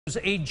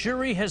A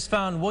jury has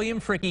found William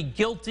Fricke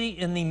guilty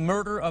in the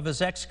murder of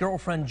his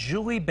ex-girlfriend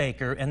Julie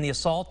Baker and the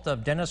assault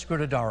of Dennis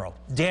Grudadaro.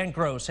 Dan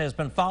Gross has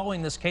been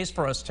following this case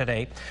for us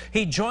today.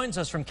 He joins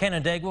us from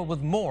Canandaigua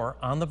with more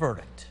on the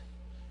verdict.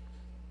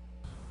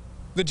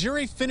 The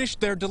jury finished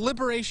their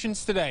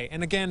deliberations today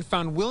and again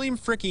found William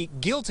Fricke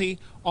guilty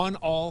on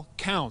all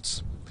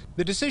counts.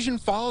 The decision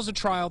follows a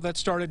trial that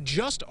started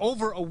just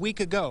over a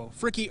week ago.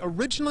 Fricke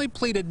originally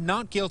pleaded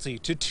not guilty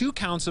to 2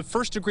 counts of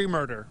first-degree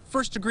murder,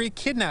 first-degree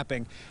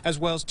kidnapping, as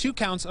well as 2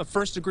 counts of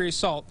first-degree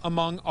assault,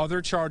 among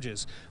other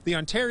charges. The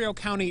Ontario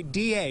County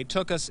DA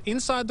took us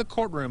inside the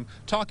courtroom,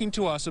 talking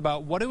to us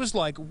about what it was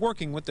like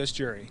working with this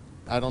jury.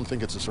 I don't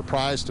think it's a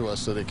surprise to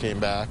us that it came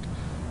back.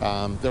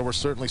 There were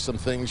certainly some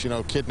things,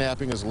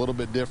 kidnapping is a little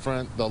bit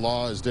different. The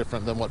law is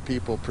different than what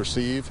people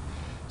perceive.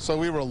 So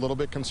we were a little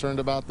bit concerned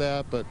about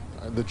that, but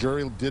the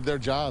jury did their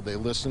job. They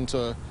listened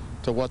to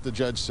what the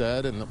judge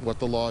said and what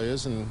the law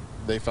is, and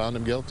they found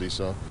him guilty.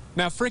 So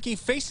now Fricke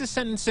faces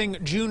sentencing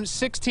June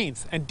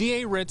 16th, and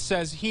DA Ritz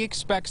says he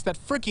expects that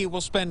Fricke will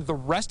spend the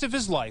rest of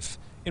his life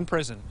in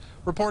prison.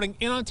 Reporting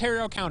in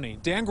Ontario County,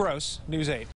 Dan Gross, News 8.